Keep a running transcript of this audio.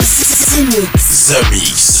The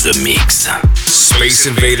Mix. The Mix. Space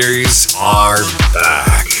Invaders are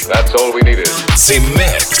back. That's all we needed. The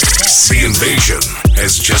Mix. The invasion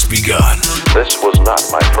has just begun. This was not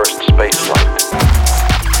my first space flight.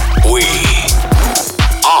 We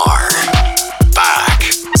are back.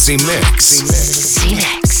 The Mix. The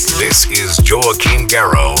Mix. This is Joachim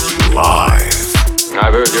Garraud live.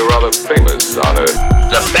 I've heard you're rather famous on Earth.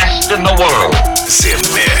 The best in the world. The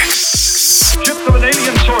Mix. Ships of an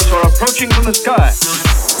alien source are approaching from the sky.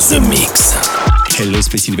 The Mix. Hello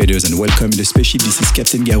Space Invaders and welcome in the spaceship. This is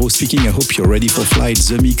Captain Garraud speaking. I hope you're ready for flight.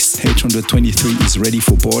 The Mix H123 is ready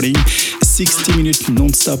for boarding. 60 minutes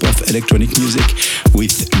non-stop of electronic music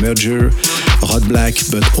with Merger, Rod Black,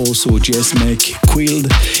 but also Jess Mack,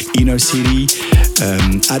 Quilled, Inner City,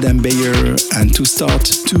 Adam Beyer, and to start,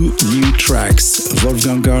 two new tracks.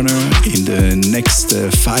 Wolfgang Garner in the next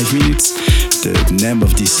 5 minutes. The name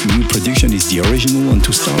of this new production is The Original, and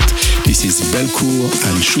to start, this is Belcourt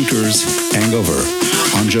and Shooters Hangover.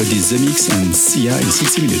 Enjoy this The Mix and see ya in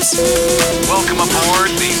 60 minutes. Welcome aboard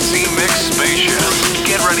the Z-Mix spaceship.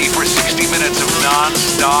 Get ready for 60 minutes of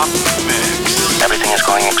non-stop mix. Everything is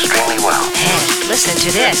going extremely well. Hey, listen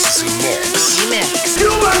to this. The Mix. Z-Mix.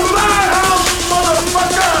 You in my house,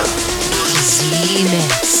 motherfucker!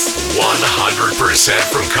 Z-Mix. 100%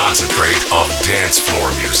 from concentrate of dance floor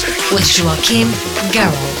music. With Joachim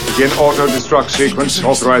Garraud. Begin auto-destruct sequence.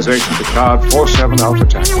 Authorization to card 47 Alpha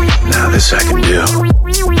Tank. Now this I can do.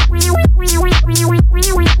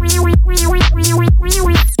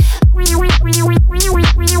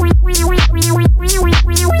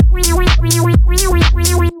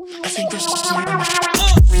 I think this is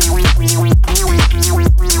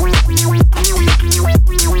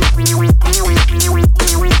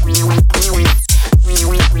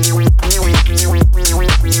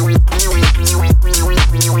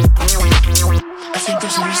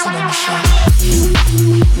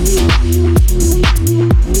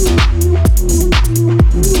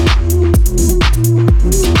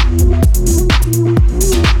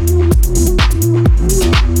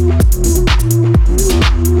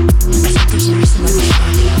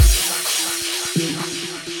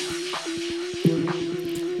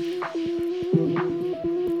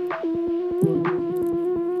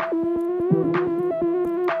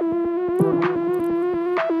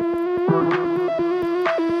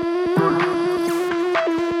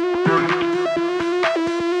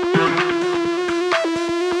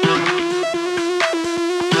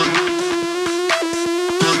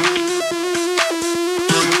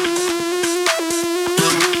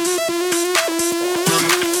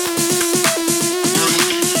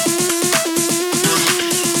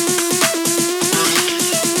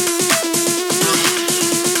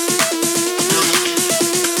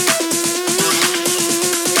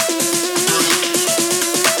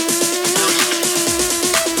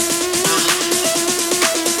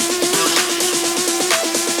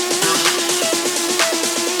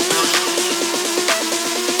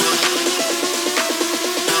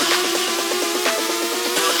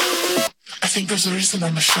there's a reason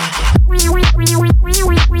I'm a shark.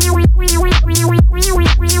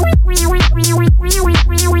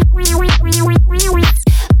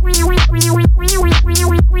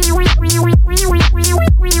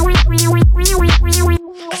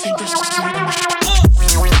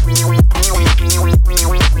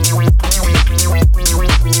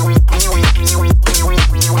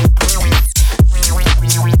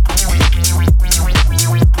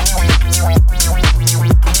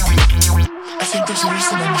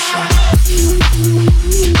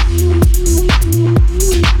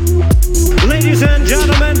 Ladies and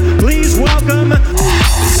gentlemen, please welcome.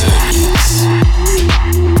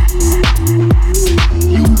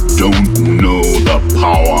 You don't know the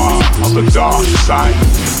power of the dark side.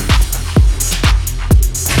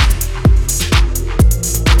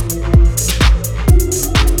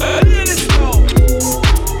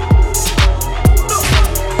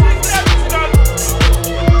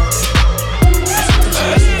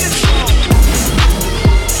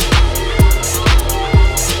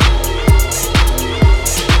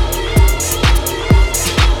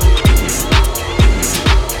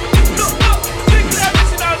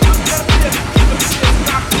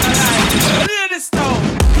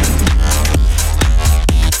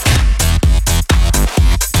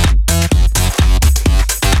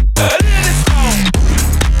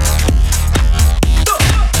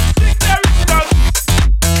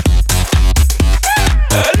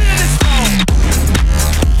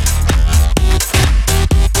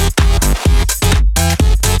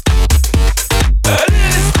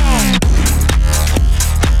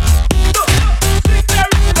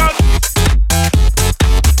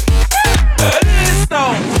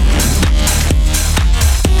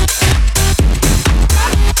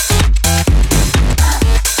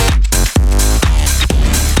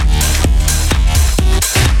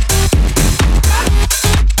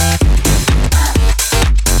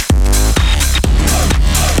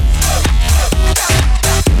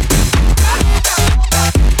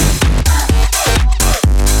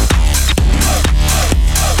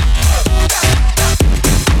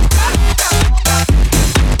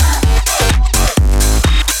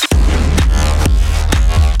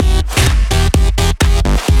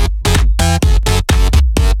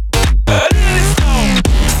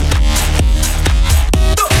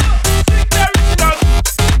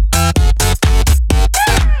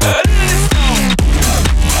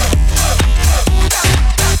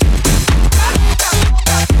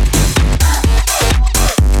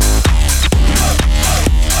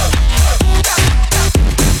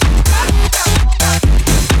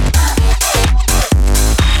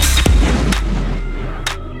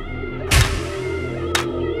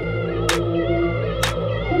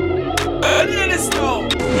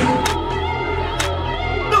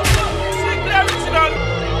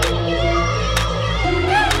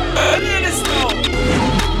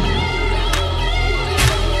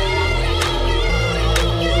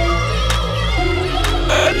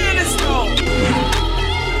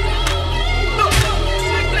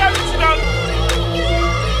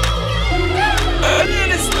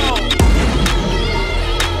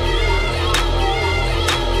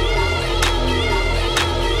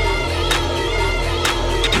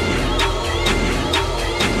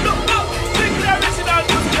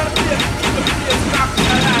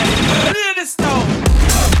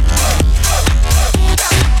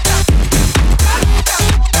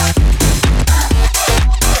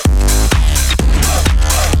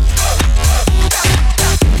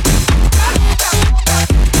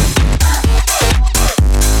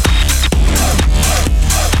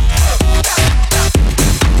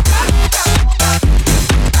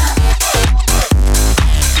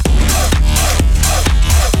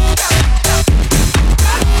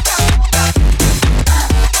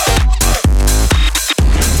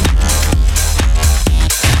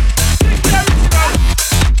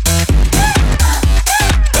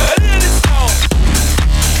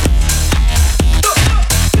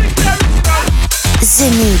 The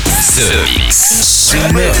Mix. The Mix.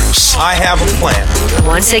 The Mix. I have a plan.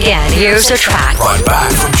 Once again, here's a track Brought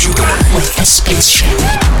back from Jupiter with a spaceship.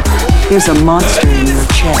 There's a monster in your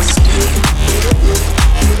chest.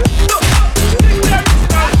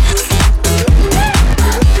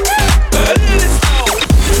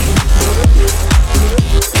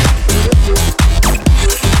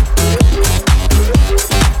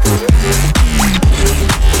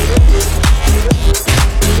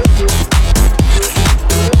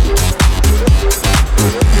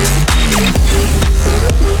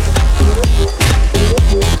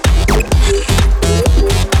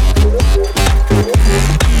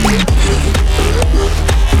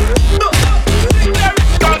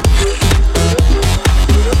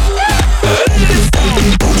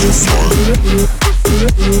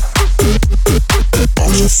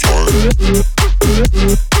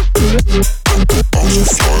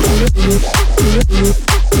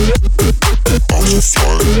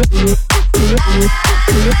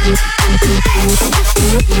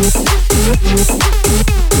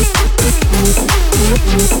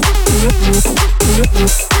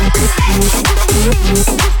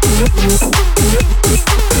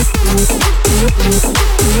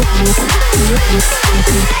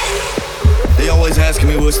 They always ask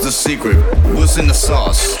me what's the secret, what's in the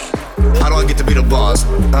sauce. How do I get to be the boss?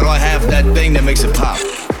 How do I have that thing that makes it pop?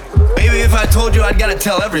 Maybe if I told you, I'd gotta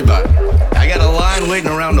tell everybody. I got a line waiting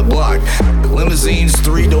around the block. Limousines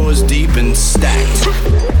 3 doors deep and stacked.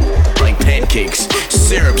 Like pancakes,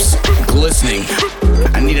 syrups, glistening.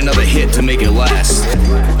 I need another hit to make it last.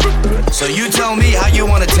 So you tell me how you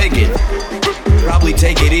wanna take it. Probably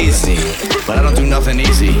take it easy, but I don't do nothing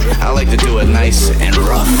easy. I like to do it nice and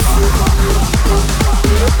rough.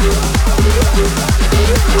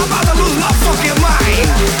 I'm about to lose my fucking mind.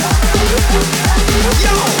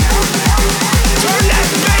 Yo, turn that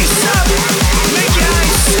bass up. Make your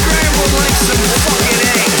eyes scramble like some fucking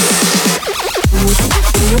eggs.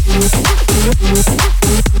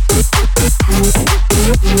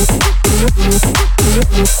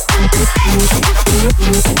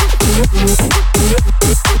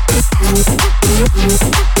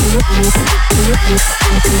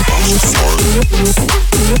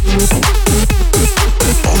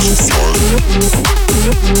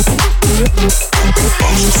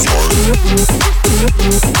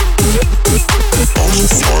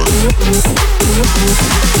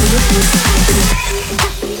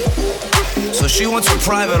 So she wants a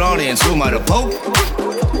private audience. Who am I, the Pope?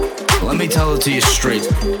 Let me tell it to you straight,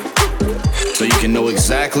 so you can know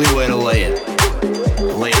exactly where to lay it.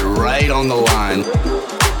 Lay it right on the line,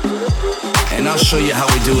 and I'll show you how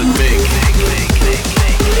we do it big. Do it big.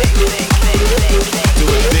 Do it big. Do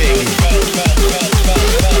it big, baby.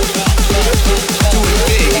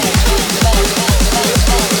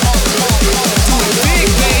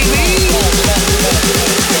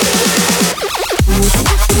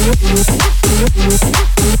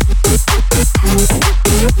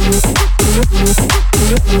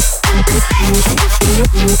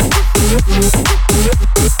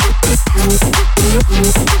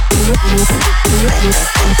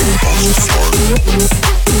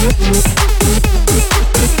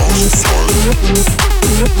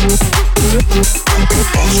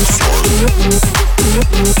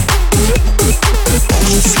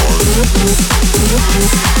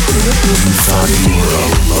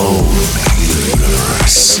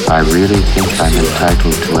 I really think I'm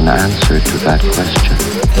entitled to an answer to that question.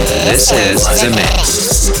 This is The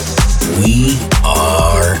Mix. We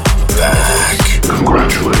are back.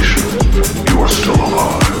 Congratulations, you are still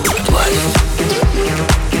alive.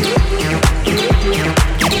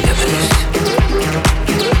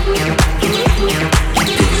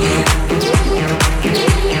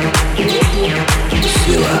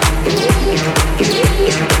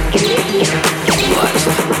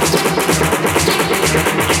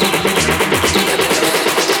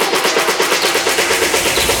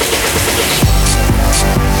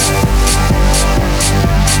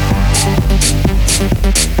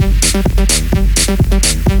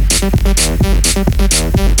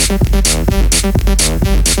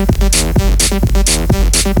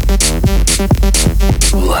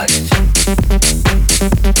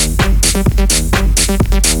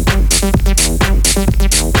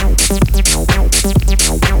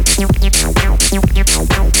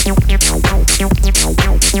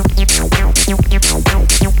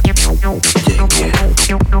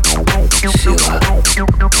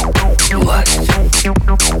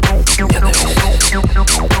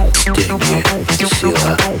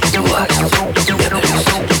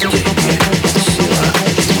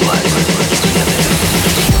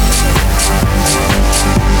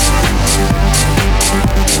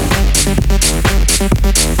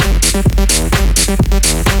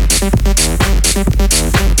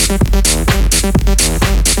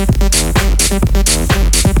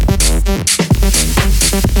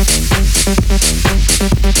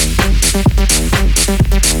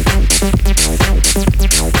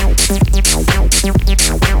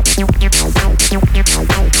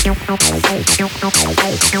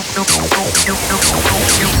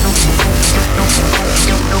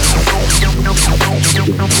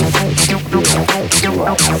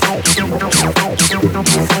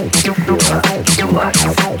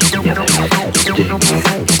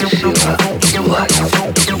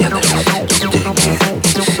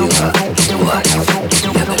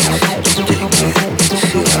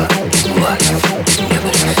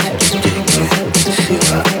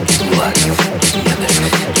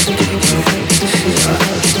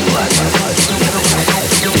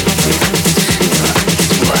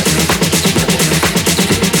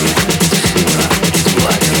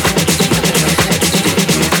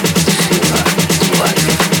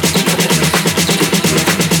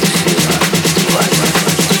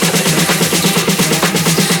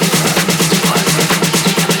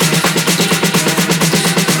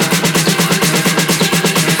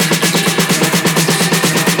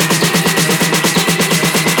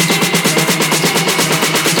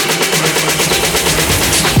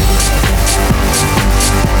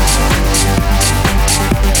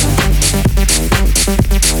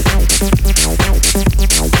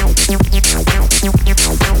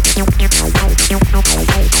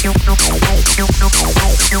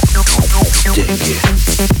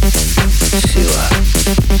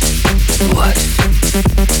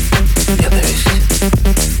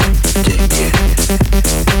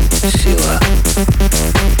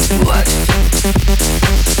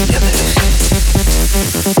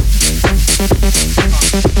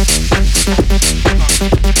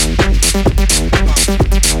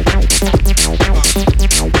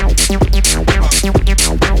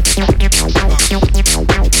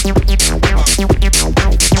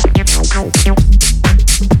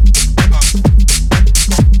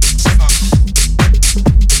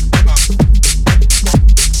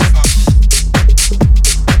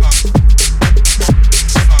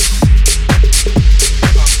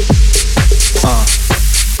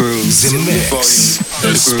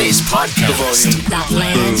 That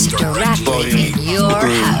lands directly in your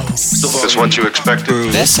house. Is this what you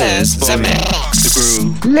expected? This is The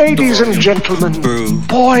Mix. Ladies and gentlemen,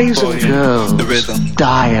 boys and girls,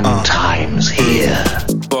 dying times here.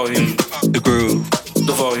 Volume, the groove,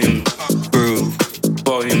 the volume, groove,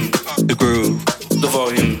 volume, the groove, the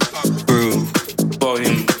volume, groove,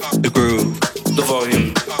 volume, the groove, the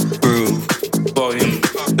volume, groove, volume,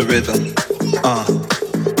 the rhythm,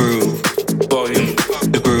 groove, volume,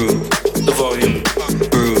 the groove, the volume,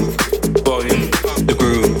 groove, volume, the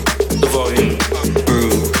groove, the volume,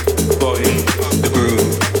 groove, volume, the groove,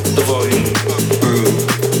 the volume, groove,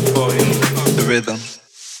 volume, the rhythm,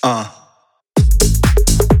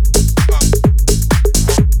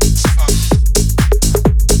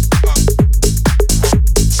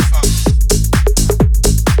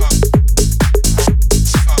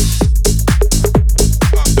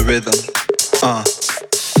 rhythm,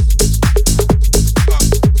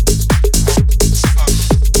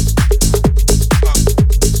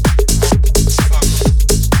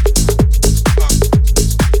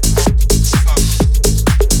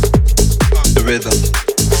 the rhythm,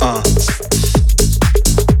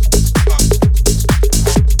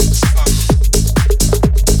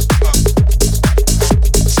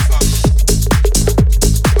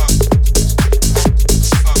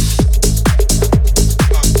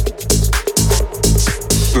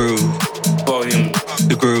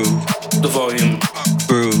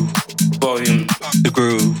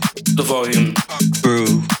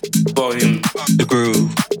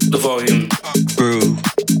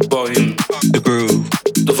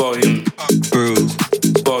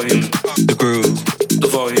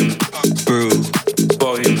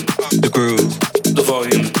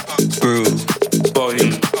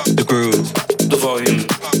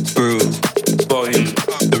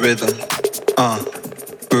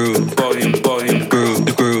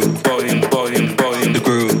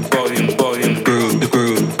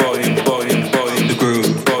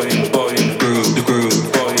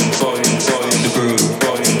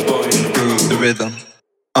 rhythm.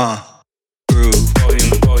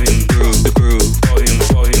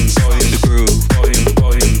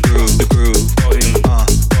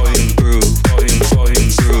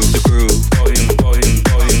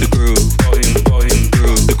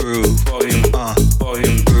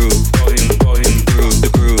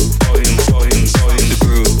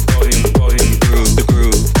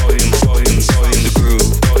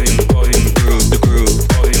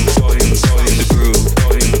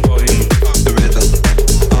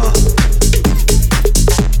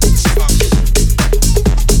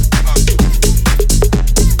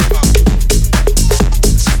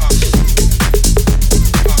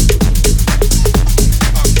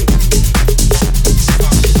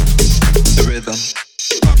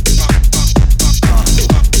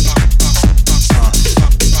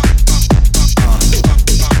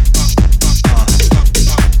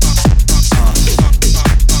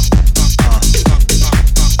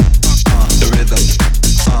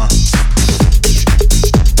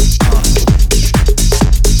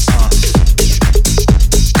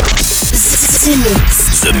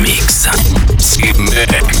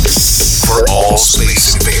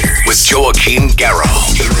 Joaquin Garrow.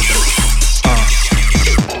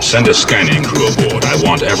 Send a scanning crew aboard. I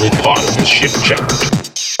want every part of this ship checked.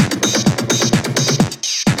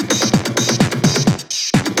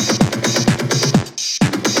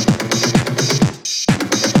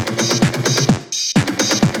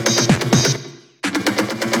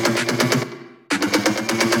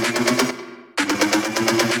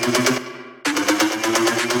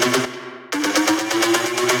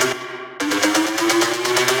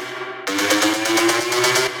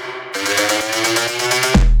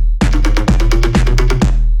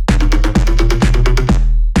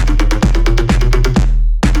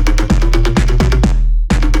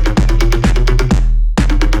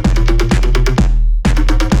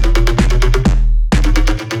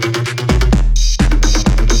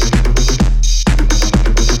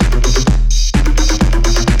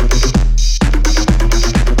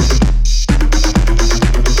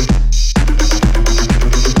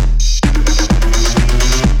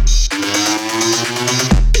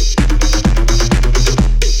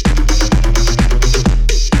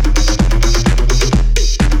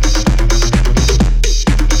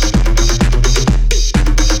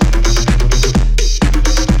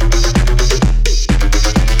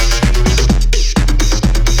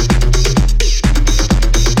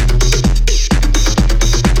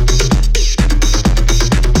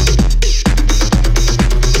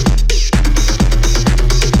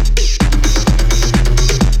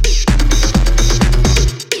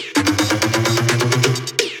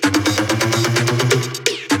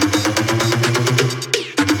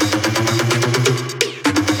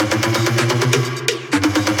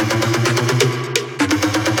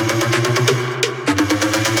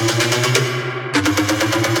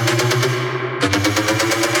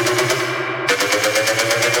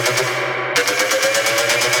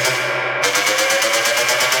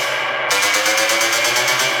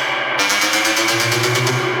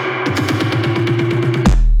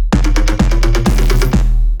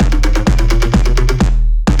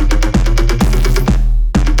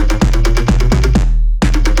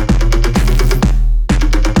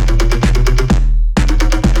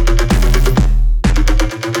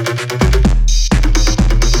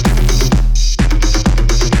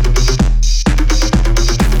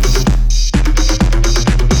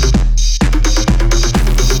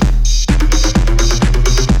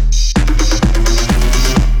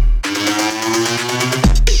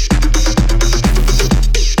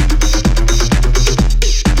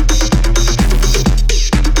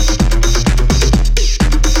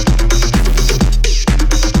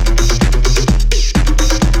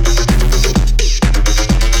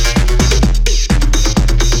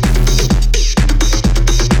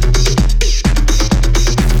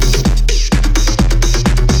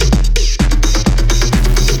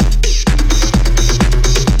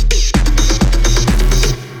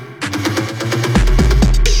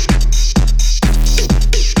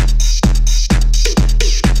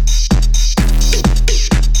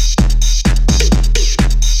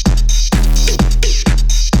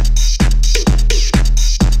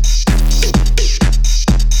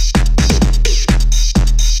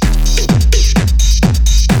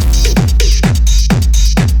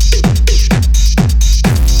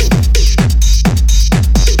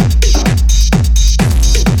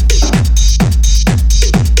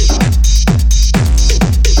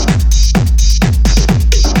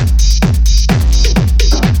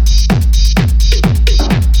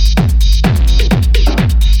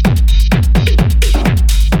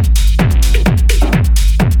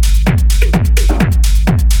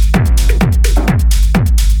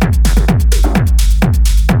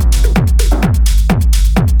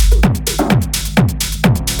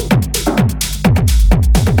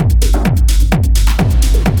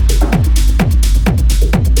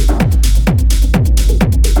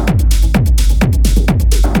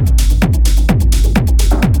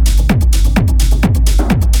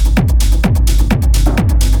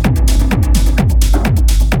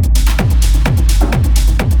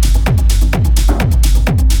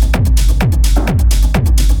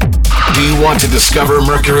 want to discover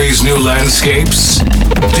Mercury's new landscapes?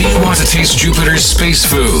 Do you want to taste Jupiter's space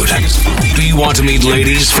food? Do you want to meet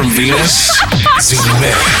ladies from Venus?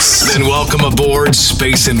 Z-Mix. Then welcome aboard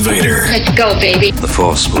Space Invader. Let's go, baby. The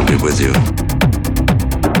Force will be with you.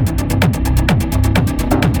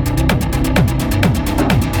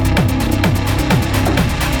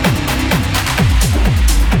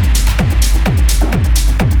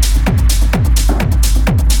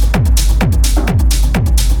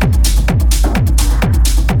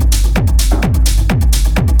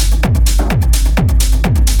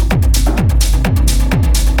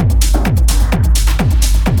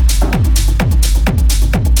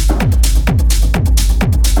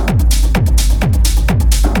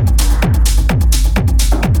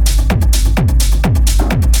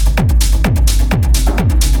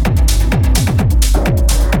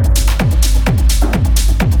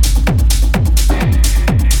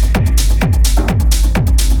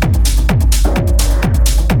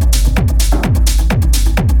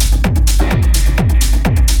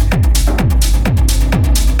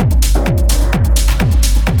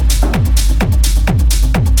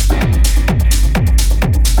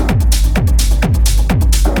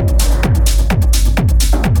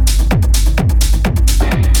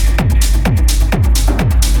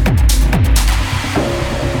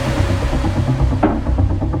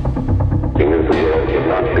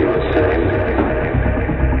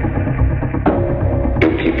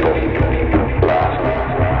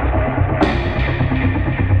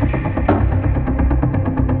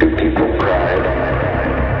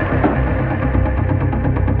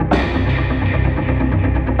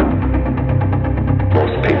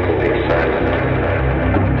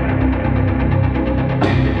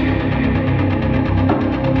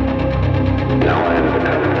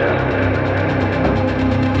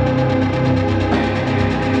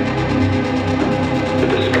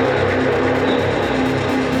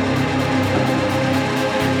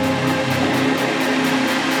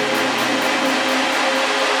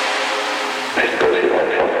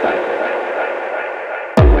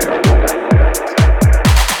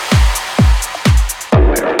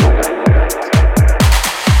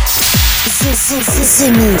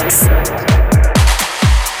 The Mix.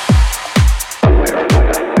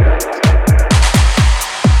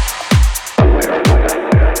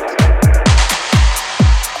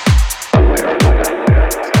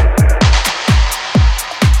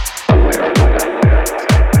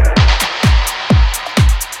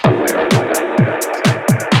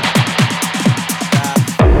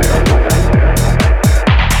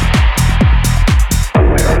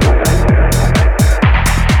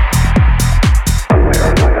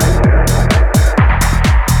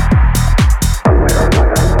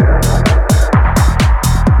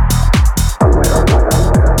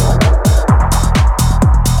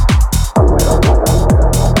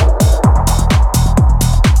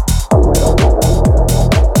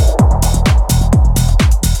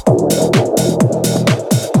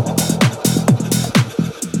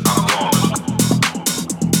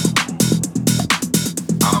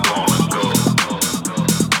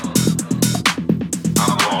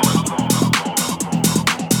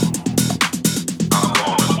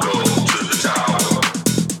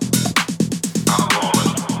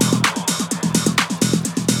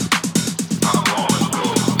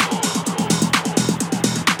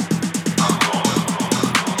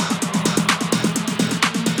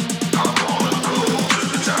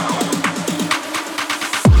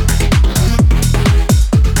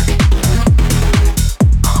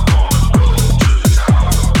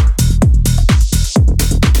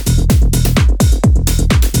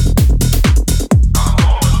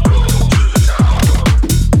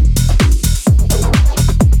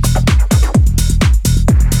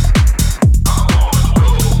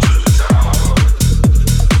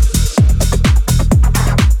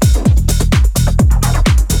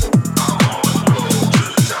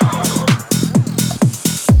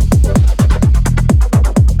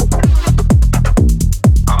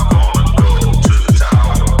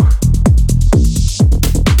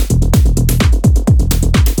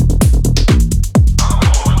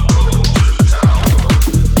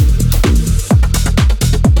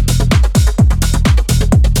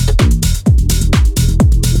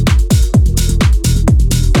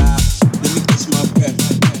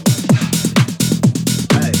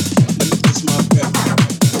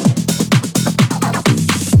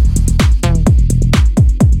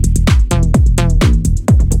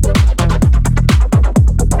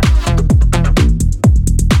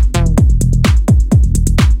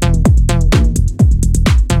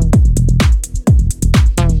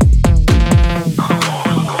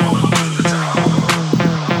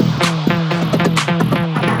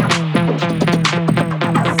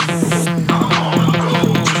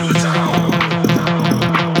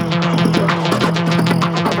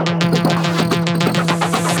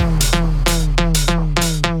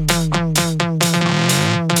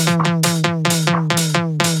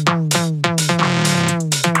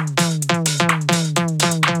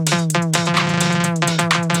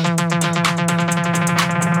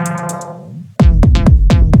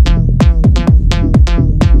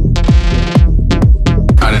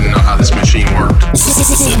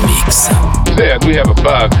 Said we have a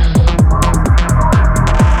bug.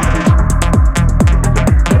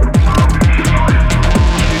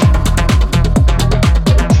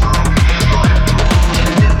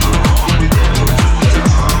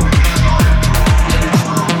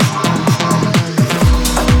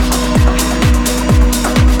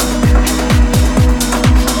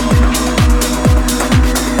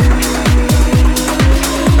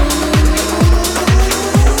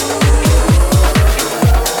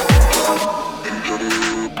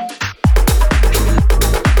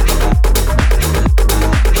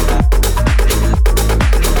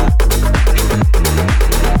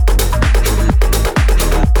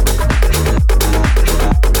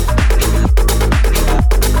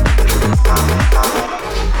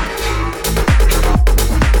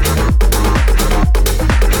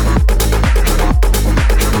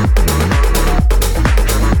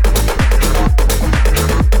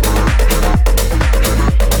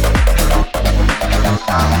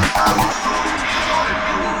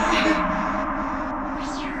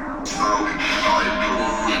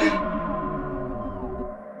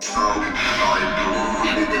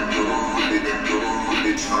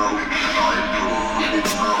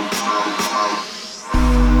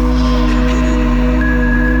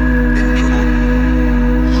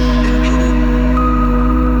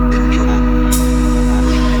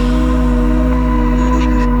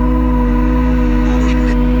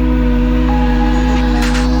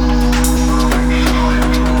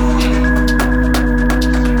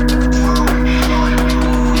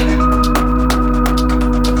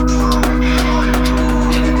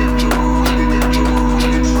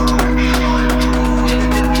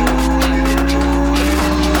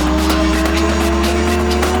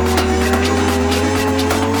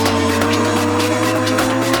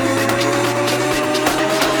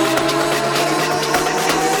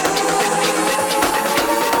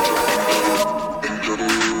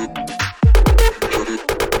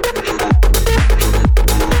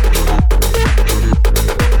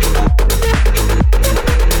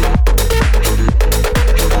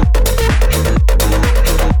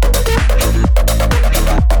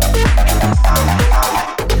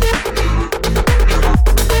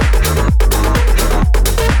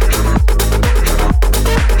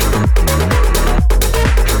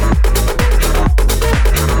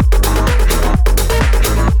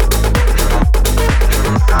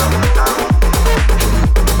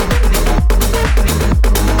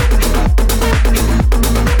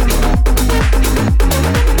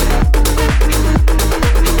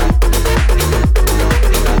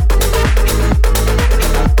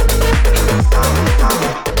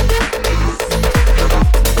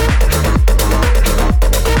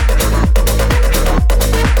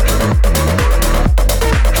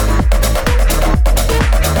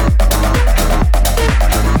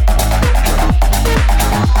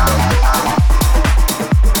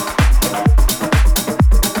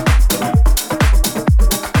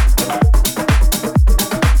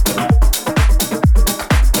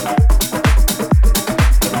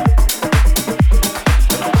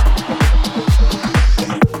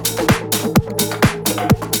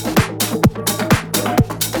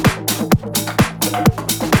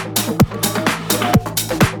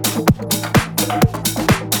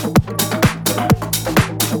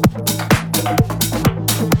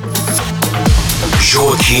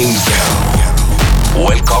 Joachim Garraud.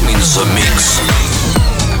 Welcome in the mix.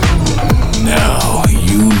 Now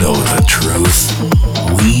you know the truth.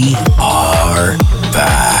 We are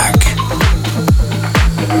back.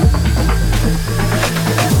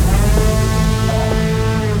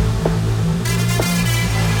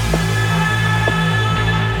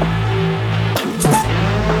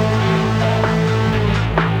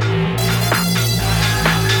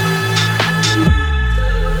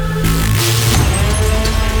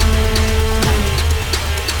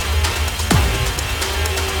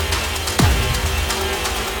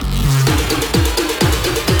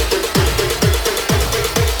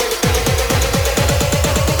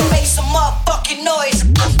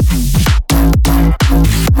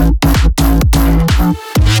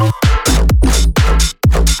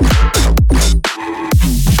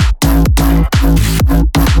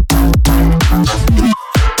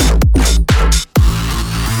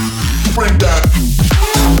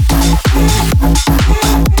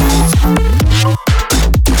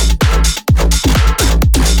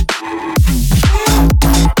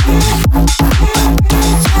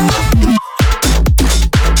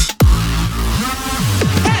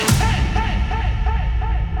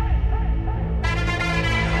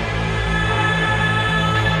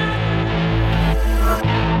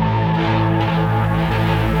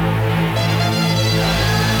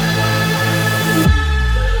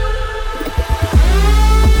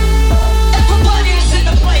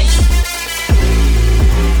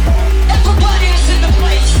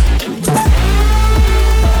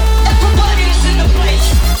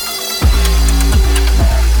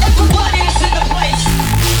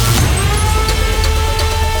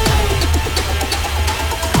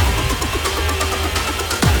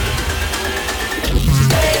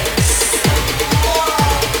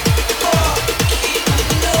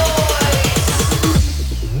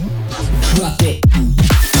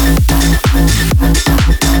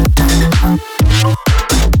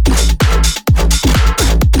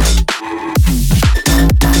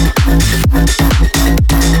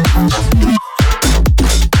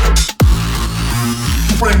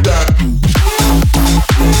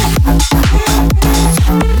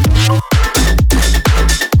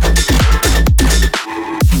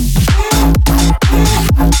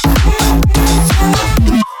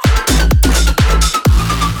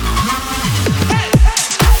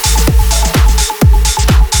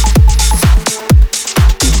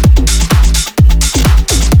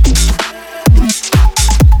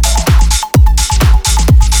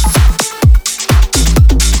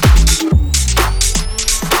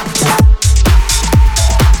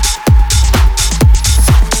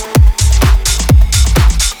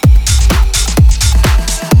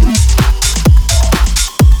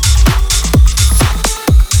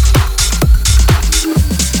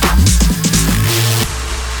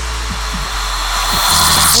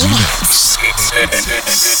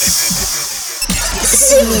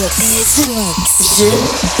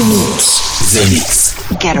 The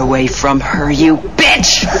Mix. Get away from her, you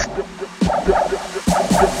bitch!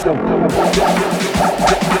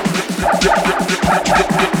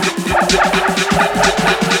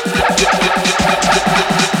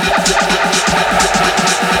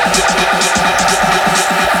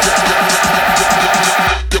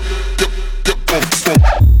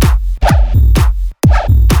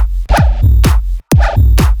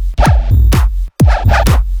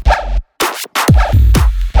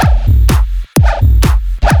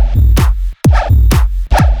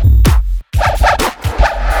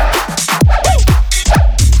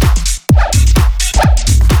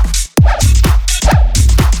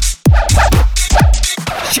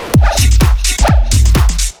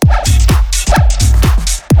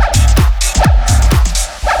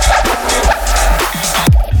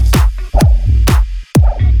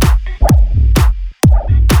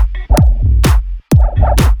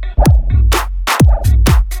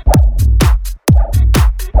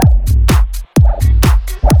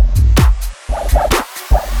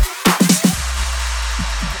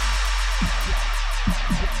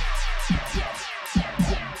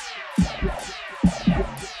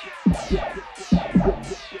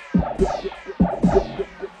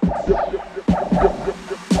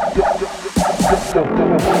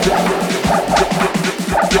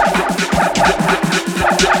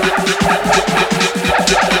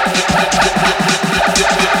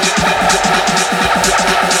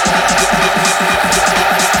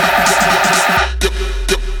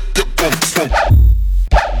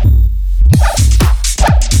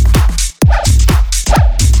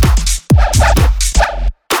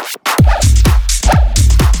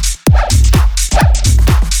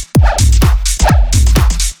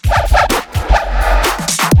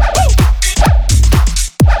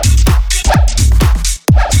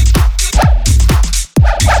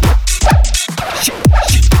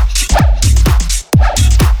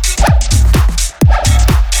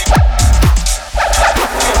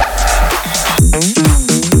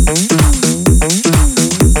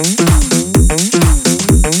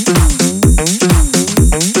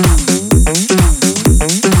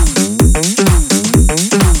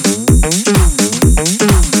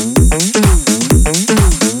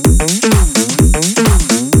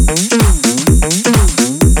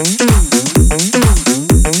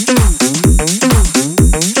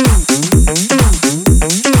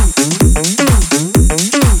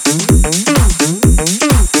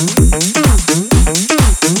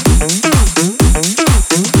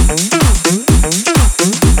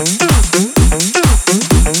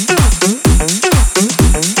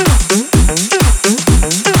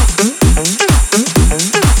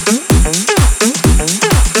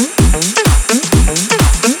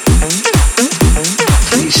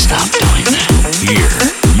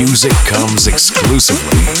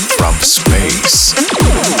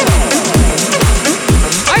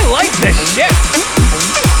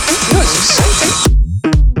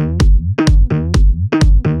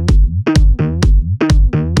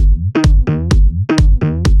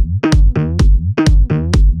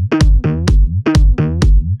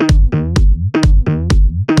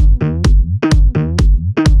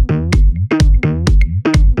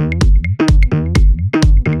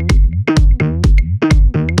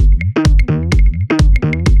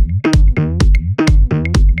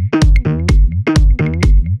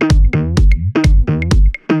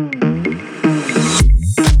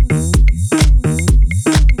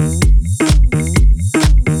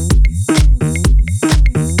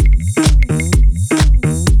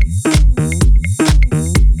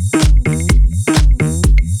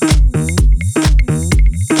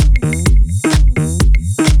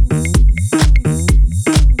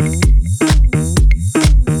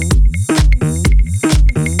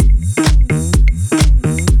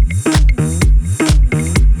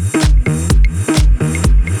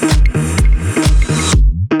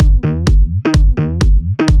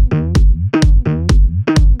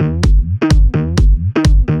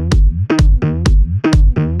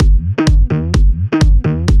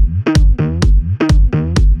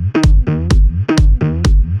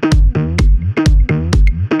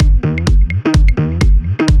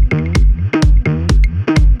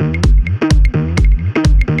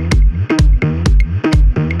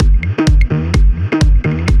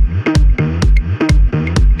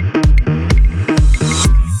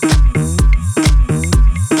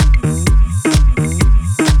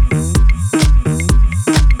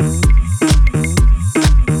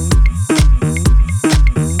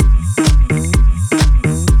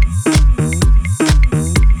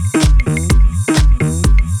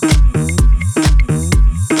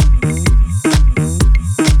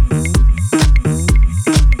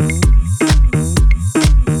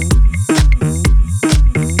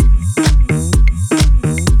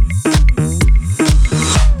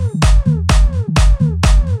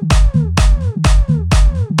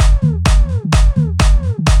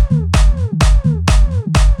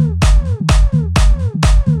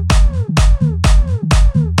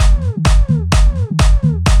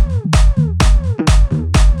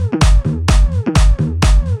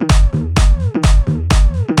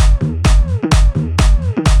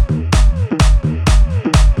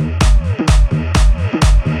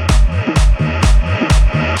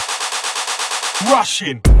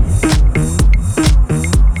 smashing.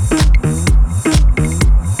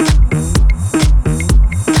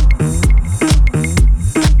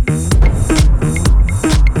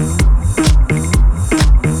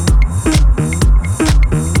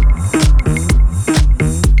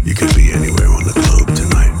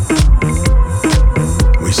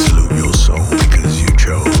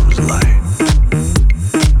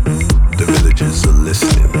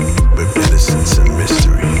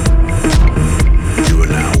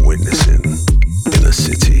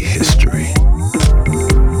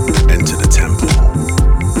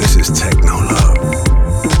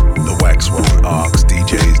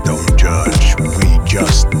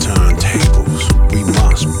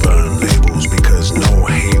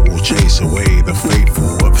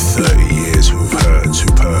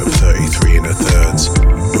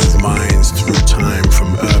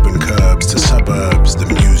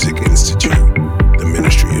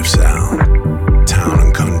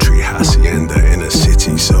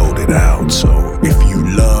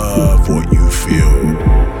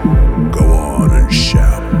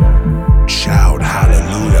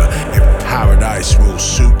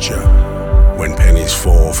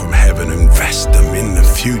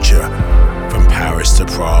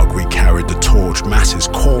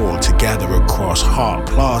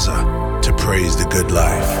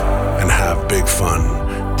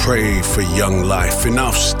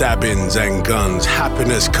 Enough stabbings and guns.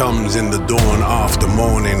 Happiness comes in the dawn after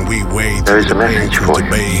morning. We wait. There is a message for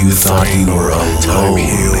you. You thought you were alone in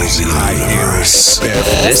the universe.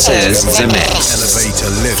 This is The Mix.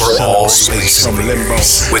 Elevator lifts for all space from limbo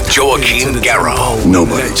with Joaquin Garrow.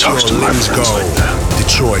 Nobody talks to my friends like that.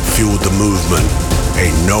 Detroit fueled the movement.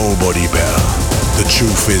 Ain't nobody better. The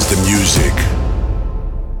truth is the music.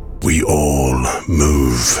 We all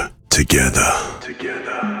move together.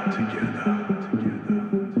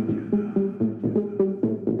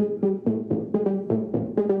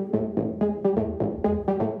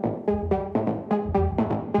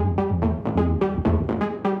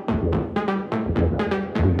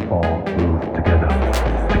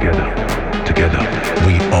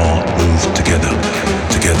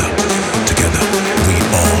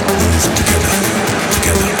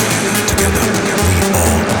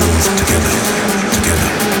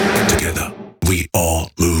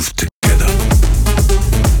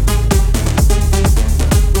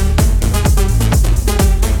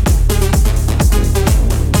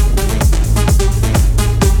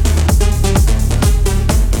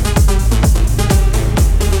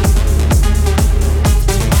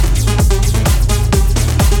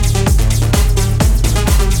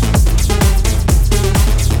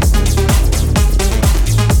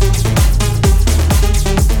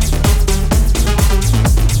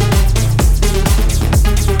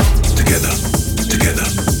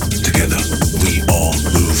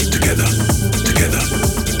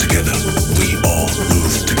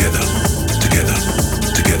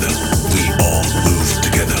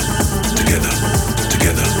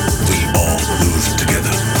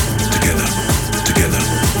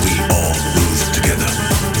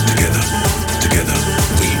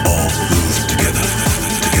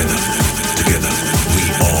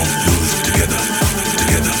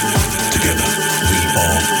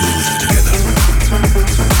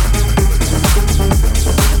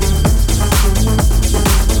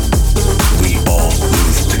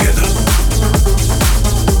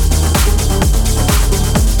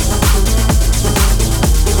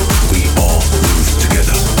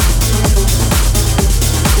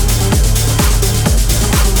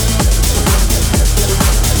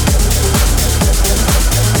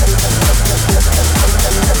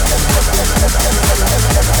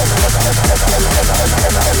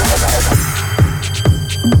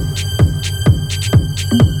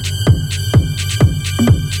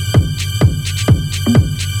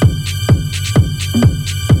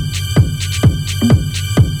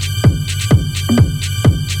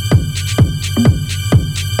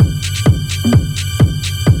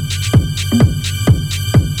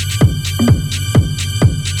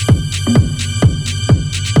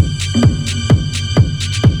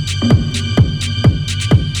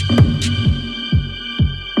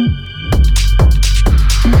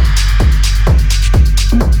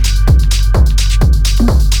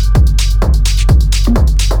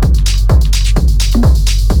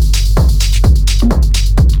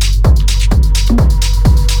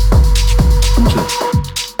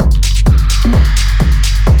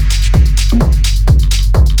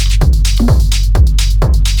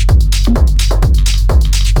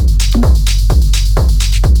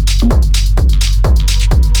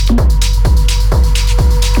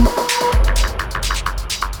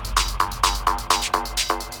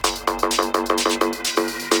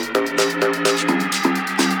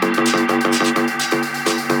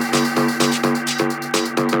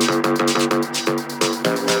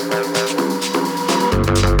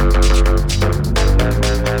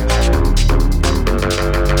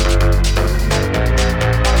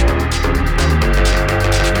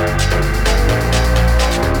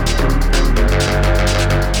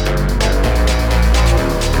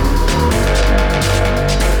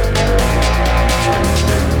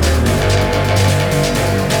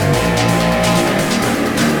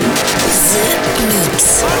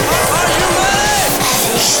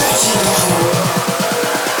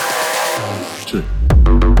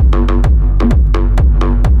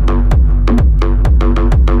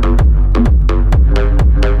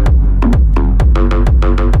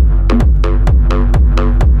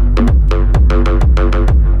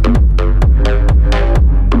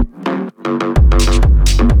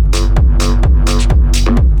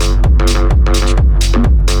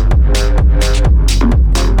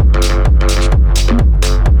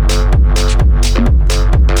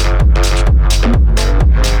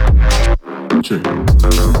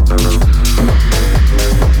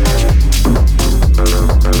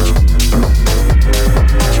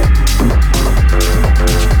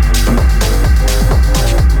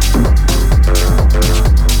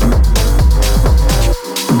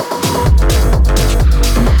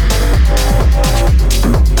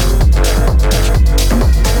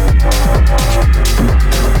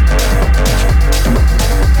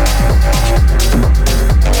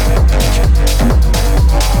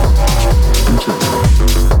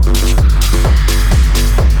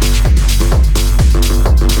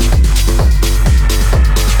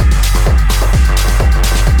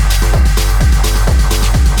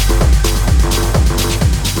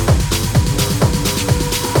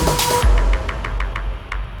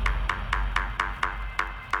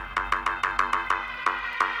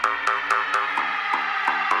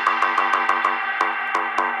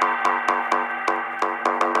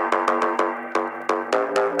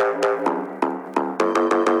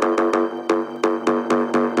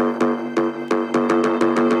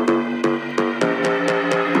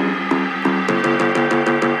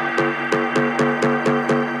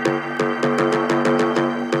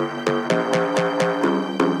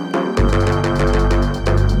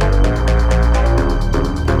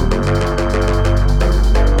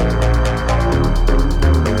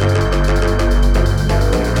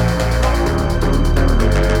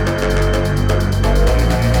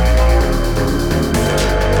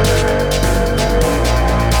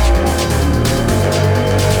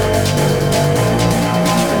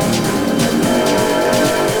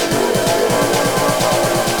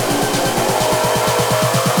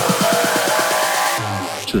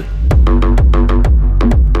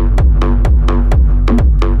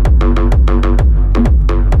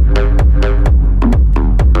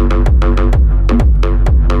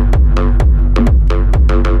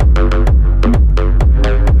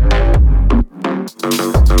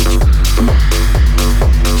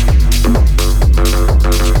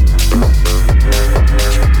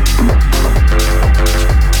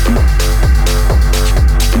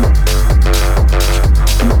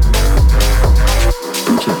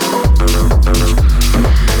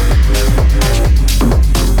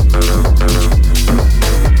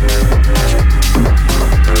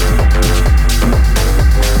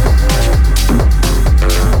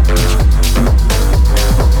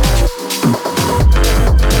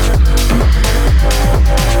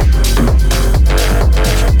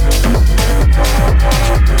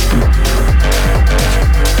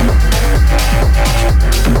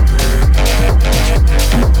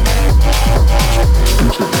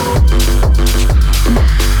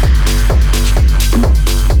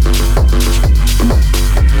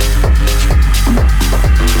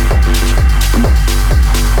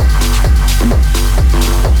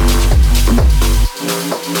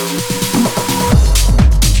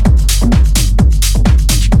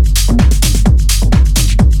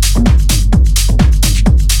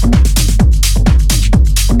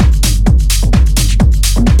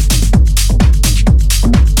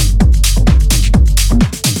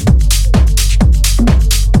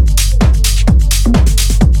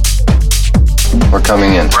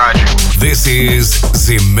 coming in. Roger. This is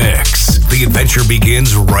The Mix. The adventure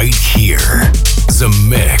begins right here. The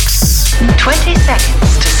Mix. 20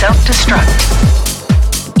 seconds to self-destruct.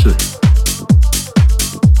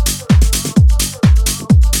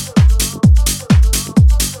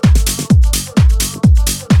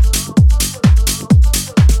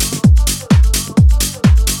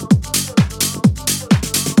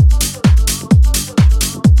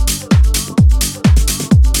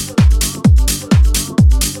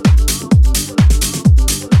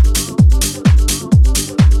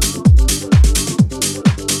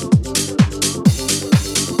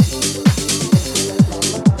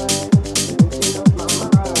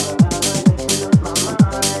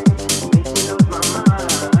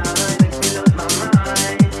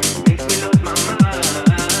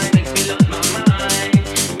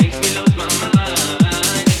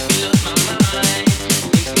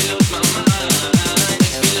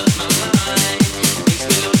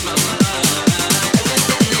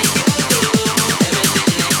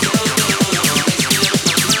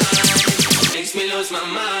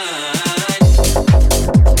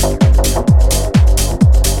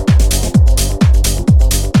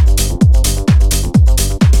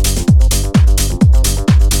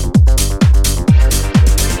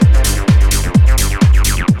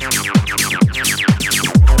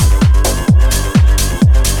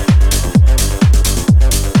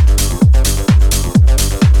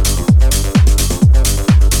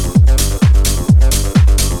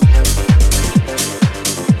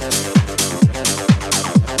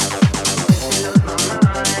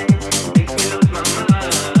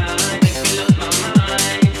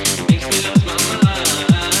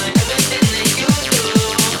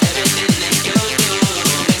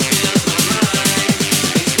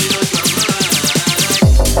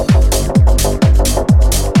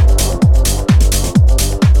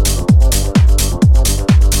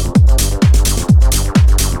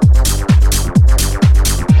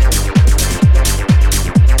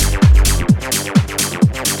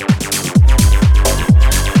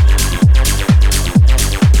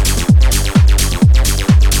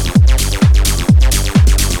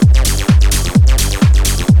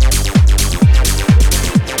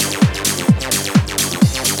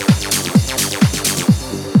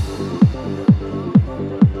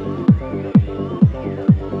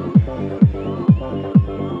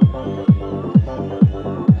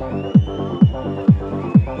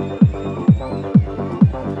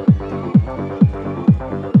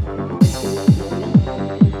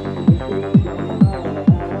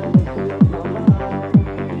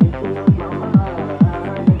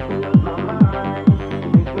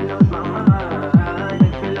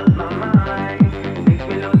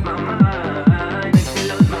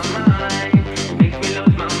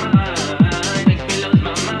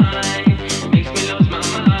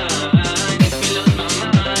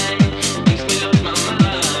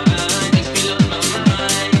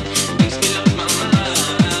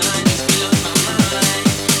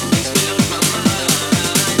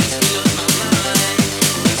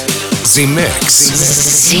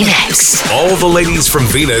 Z-Mix. All the ladies from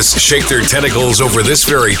Venus shake their tentacles over this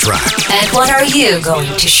very track. And what are you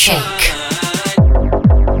going to shake?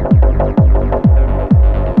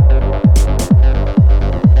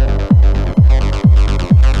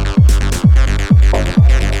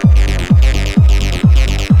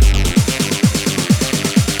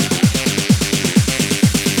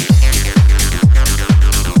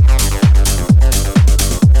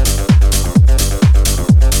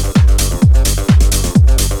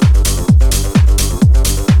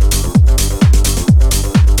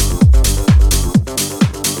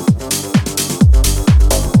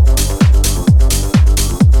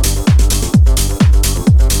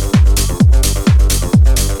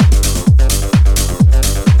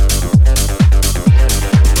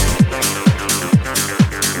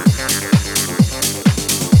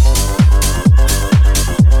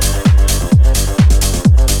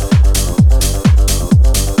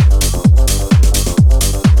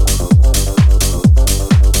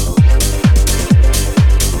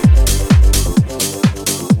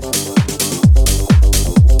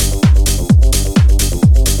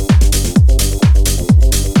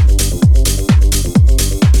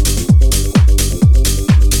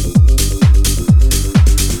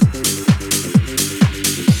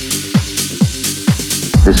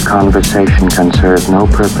 This conversation can serve no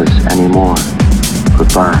purpose anymore.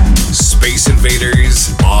 Goodbye. Space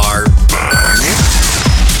Invaders are back.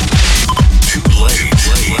 Too late.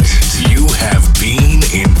 You have been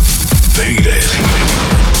invaded.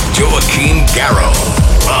 Joachim Garraud.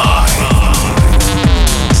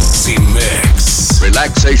 Live. Z-Mix.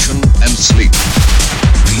 Relaxation and sleep.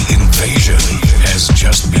 The invasion has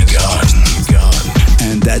just begun.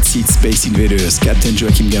 And that's it, Space Invaders. Captain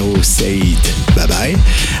Joachim Garraud said bye-bye,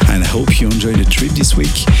 and I hope you enjoyed the trip this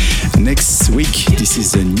week. Next week, this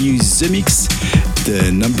is a new Z-Mix,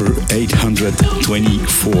 the number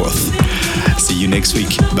 824th. See you next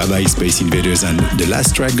week. Bye-bye, Space Invaders. And the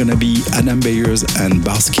last track gonna be Adam Bayers and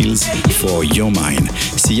Bar Skills for Your Mind.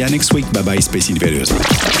 See ya next week. Bye-bye, Space Invaders.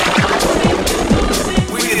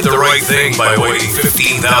 The right thing by waiting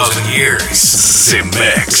 15,000 years.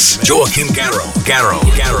 Z-Mix. Joachim Garraud.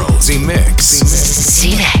 Z-Mix.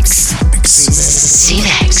 Z-Mix.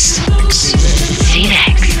 Z-Mix.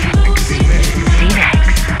 Z-Mix.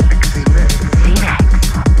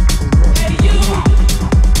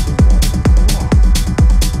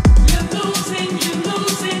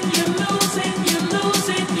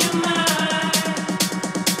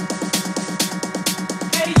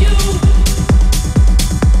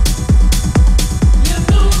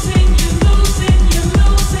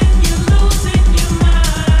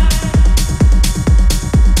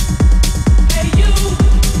 You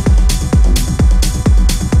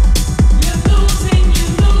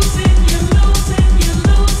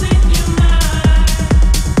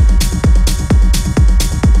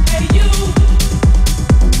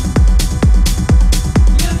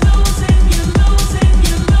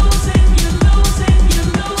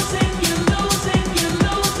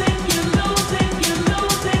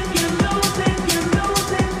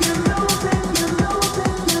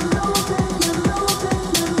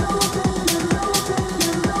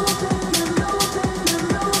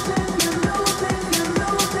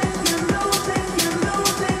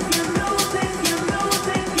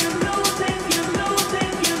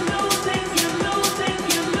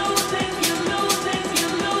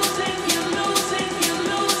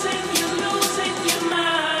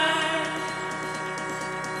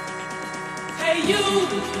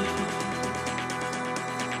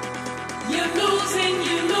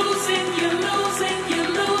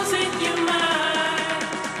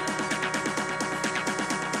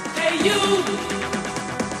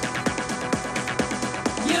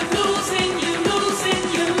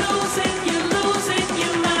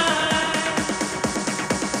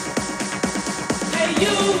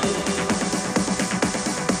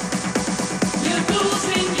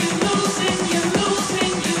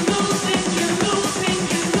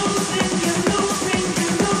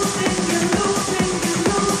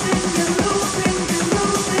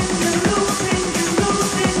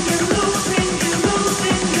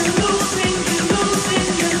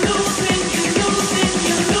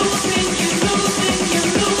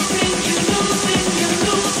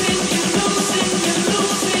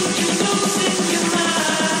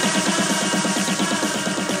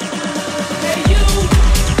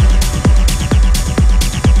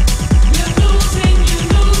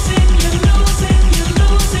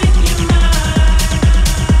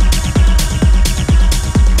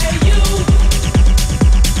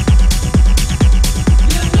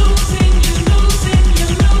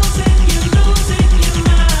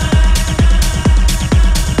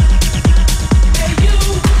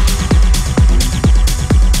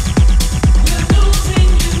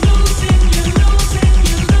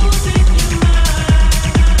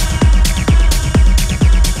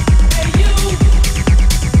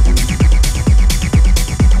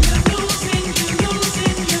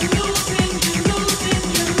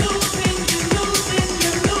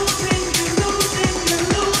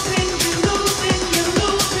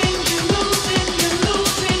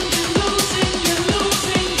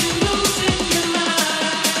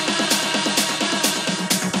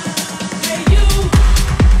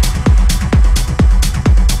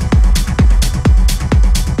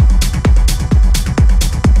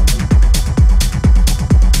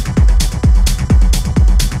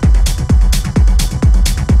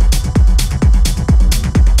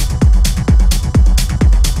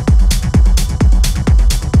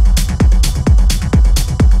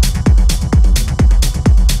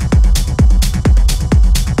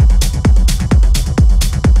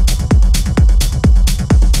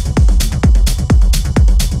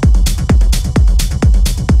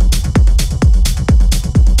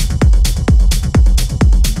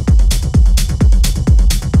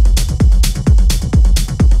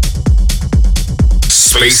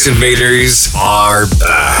Space Invaders are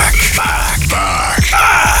back.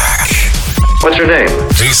 What's your name?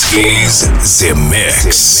 This is The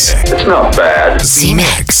Mix. It's not bad. The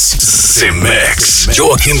Mix.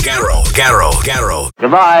 Joachim Garraud.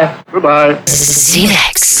 Goodbye. The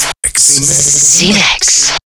Mix.